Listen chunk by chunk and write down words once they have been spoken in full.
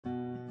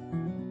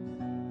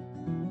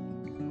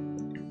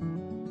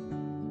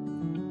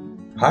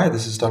Hi,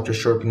 this is Dr.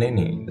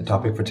 Surapaneni. The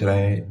topic for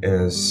today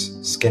is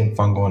skin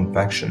fungal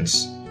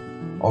infections,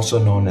 also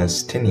known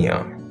as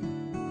tinea.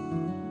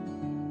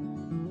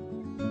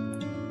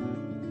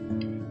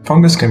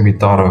 Fungus can be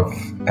thought of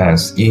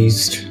as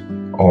yeast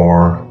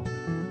or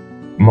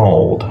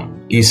mold.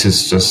 Yeast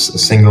is just a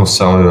single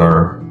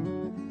cellular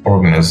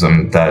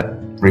organism that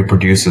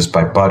reproduces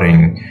by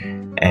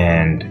budding,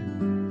 and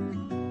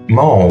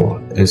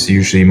mold is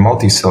usually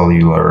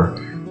multicellular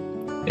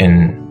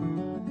in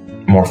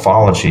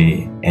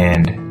morphology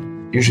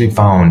and usually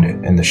found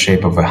in the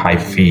shape of a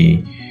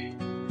hyphae.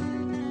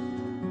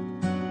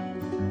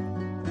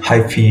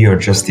 Hyphae are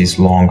just these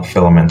long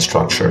filament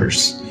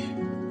structures.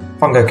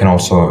 Fungi can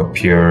also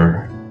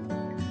appear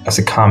as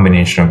a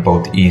combination of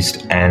both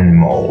yeast and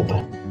mold.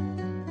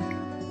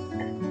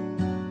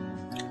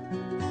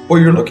 What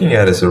you're looking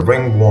at is a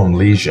ringworm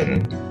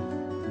lesion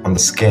on the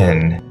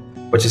skin,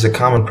 which is a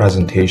common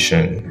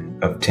presentation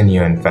of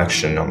tinea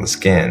infection on the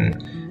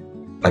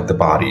skin, like the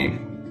body,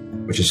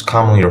 which is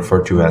commonly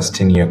referred to as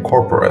Tinea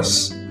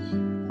Corporis,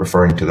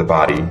 referring to the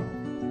body.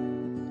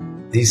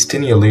 These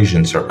tinea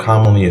lesions are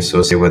commonly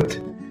associated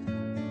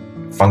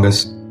with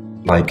fungus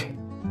like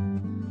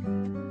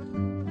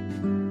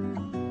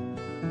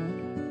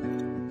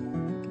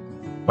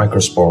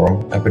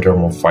Microsporum,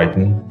 epidermal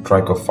phyton,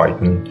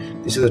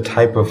 trichophyton. These are the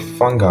type of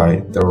fungi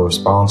that are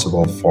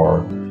responsible for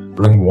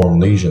ringworm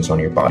lesions on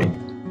your body.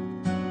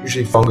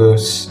 Usually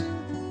fungus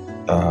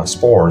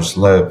spores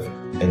live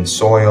in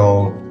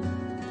soil,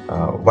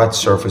 wet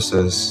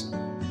surfaces,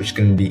 which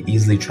can be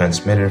easily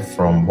transmitted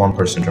from one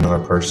person to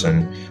another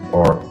person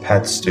or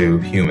pets to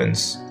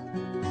humans.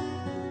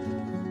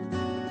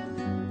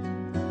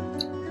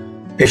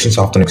 Patients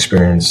often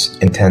experience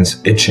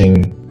intense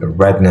itching,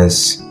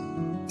 redness,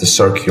 the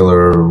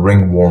circular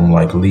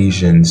ringworm-like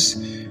lesions,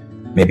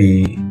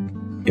 maybe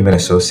even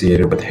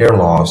associated with hair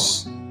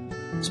loss,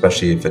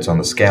 especially if it's on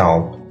the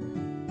scalp,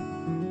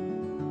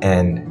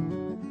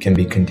 and can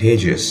be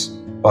contagious,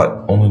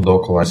 but only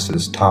localized to the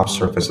top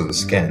surface of the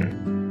skin.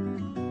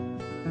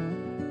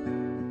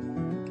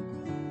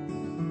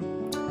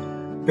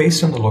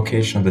 Based on the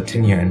location of the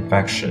tinea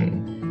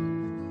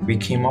infection, we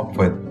came up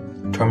with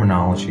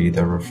terminology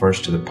that refers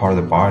to the part of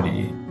the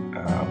body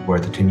where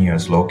the tinea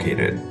is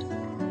located.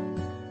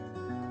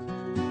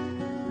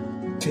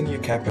 Tinea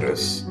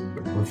Capitis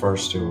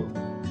refers to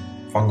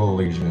fungal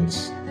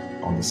lesions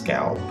on the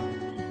scalp,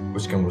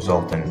 which can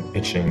result in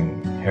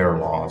itching, hair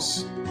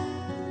loss.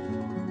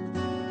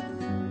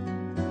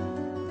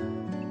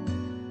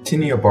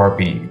 Tinea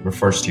Barbae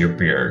refers to your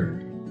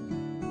beard.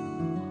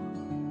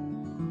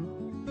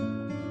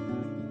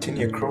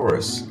 Tinea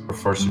Cruris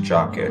refers to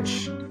jock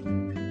itch.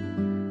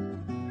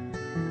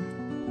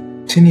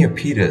 Tinea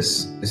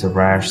Pedis is a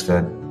rash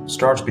that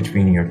starts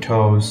between your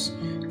toes,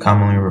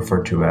 commonly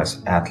referred to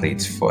as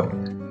athlete's foot.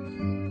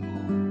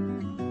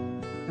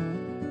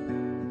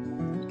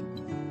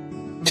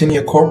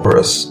 Tinea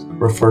Corporis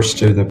refers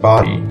to the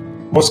body.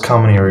 Most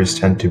common areas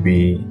tend to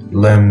be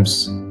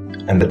limbs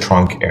and the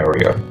trunk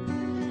area.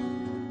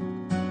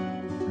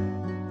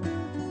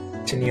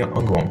 Tinea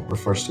Unguium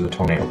refers to the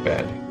toenail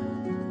bed.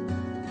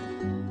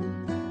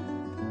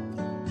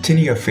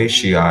 Tinea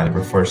Facieick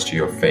refers to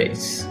your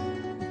face.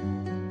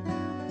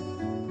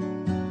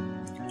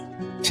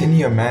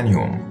 Tinea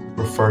manuum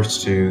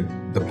refers to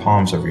the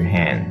palms of your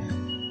hand.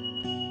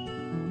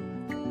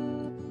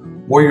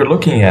 What you're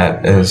looking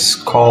at is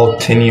called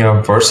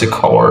Tinea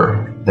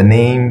Versicolor. The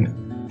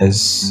name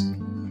is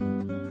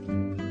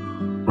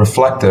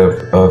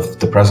reflective of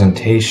the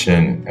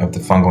presentation of the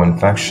fungal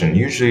infection.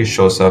 Usually it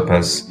shows up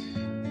as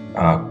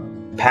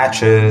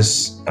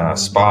patches,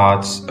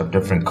 spots of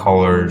different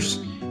colors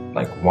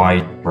like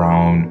white,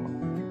 brown,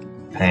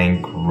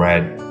 pink,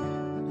 red.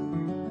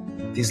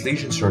 These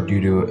lesions are due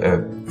to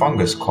a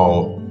fungus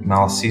called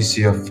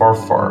Malassezia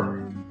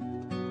farfar.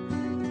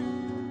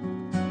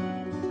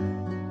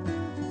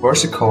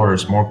 Versicolor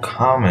is more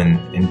common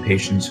in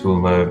patients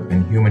who live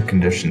in humid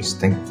conditions.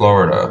 Think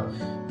Florida.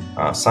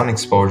 Sun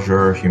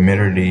exposure,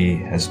 humidity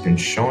has been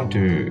shown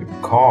to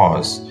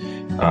cause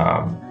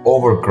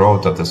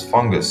overgrowth of this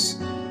fungus.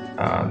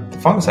 The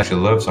fungus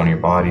actually lives on your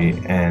body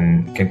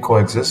and can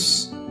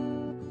coexist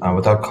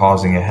without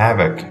causing a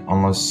havoc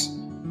unless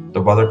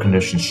the weather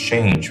conditions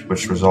change,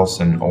 which results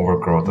in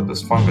overgrowth of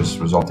this fungus,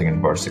 resulting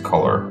in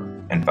versicolor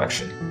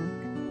infection.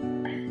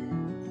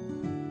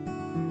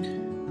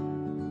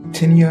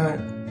 Tinea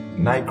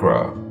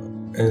nigra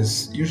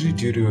is usually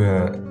due to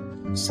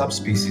a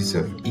subspecies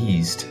of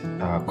yeast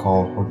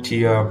called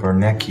Hortea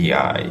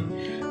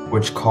vernecii,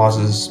 which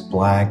causes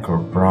black or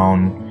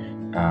brown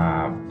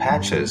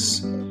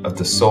patches of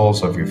the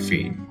soles of your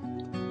feet.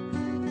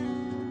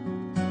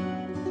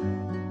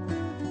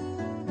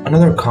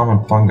 Another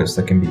common fungus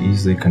that can be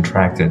easily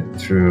contracted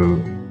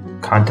through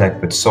contact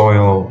with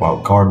soil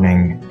while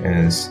gardening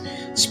is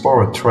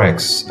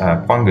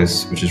Sporotrichosis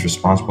fungus, which is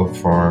responsible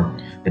for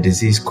a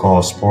disease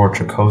called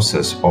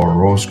Sporotrichosis or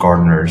rose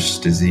gardener's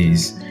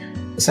disease.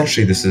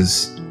 Essentially, this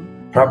is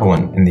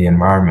prevalent in the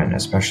environment,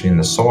 especially in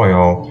the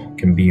soil,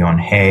 can be on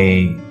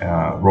hay,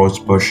 rose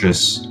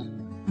bushes,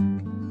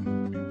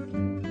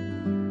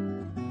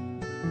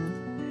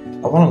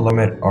 want to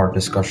limit our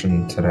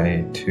discussion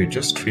today to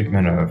just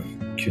treatment of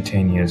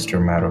cutaneous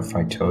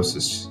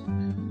dermatophytosis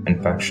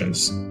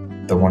infections,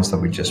 the ones that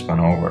we just went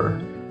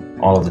over,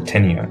 all of the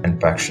tinea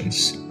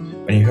infections.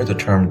 When you hear the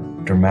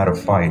term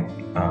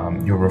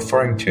dermatophyte, you're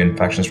referring to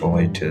infections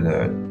related to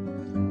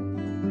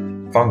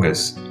the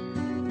fungus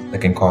that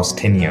can cause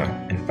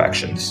tinea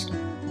infections.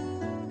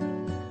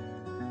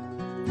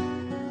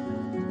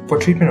 For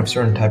treatment of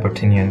certain type of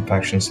tinea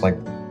infections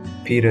like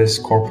Pedis,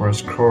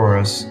 Corporis,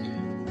 Cruris,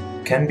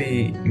 can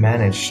be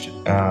managed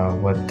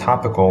with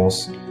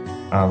topicals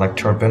like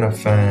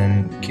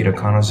terbinafine,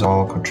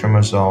 ketoconazole,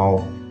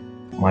 cotrimazole,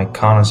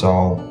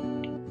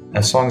 miconazole,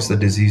 as long as the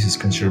disease is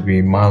considered to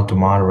be mild to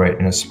moderate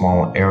in a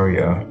small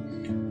area.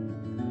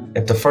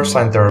 If the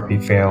first-line therapy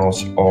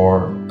fails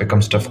or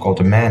becomes difficult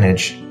to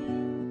manage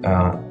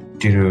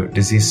due to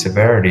disease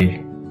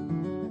severity,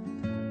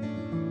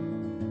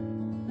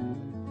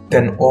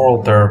 then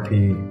oral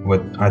therapy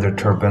with either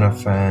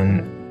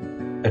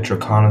terbinafine,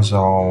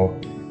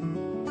 itraconazole,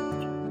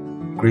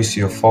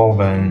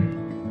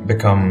 griseofulvin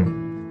become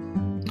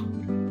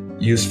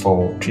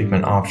useful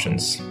treatment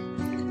options.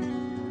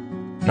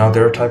 Now,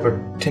 there are type of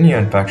tinea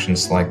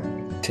infections like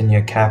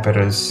Tinea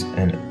Capitis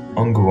and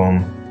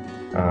Unguium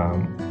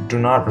do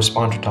not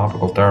respond to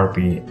topical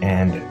therapy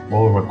and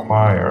will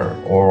require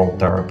oral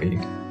therapy.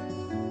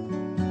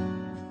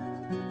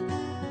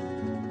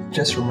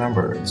 Just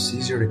remember, it's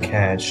easier to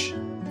catch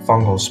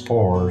fungal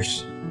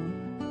spores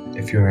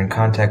if you're in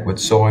contact with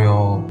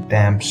soil,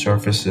 damp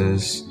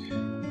surfaces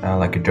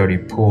like a dirty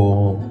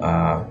pool,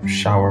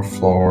 shower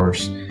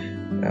floors,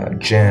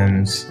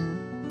 gyms,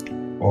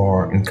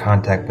 or in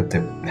contact with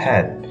the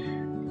pet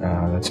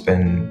that's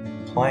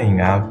been playing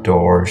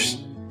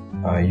outdoors.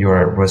 You're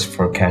at risk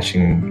for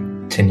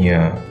catching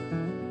tinea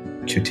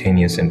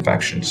cutaneous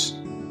infections.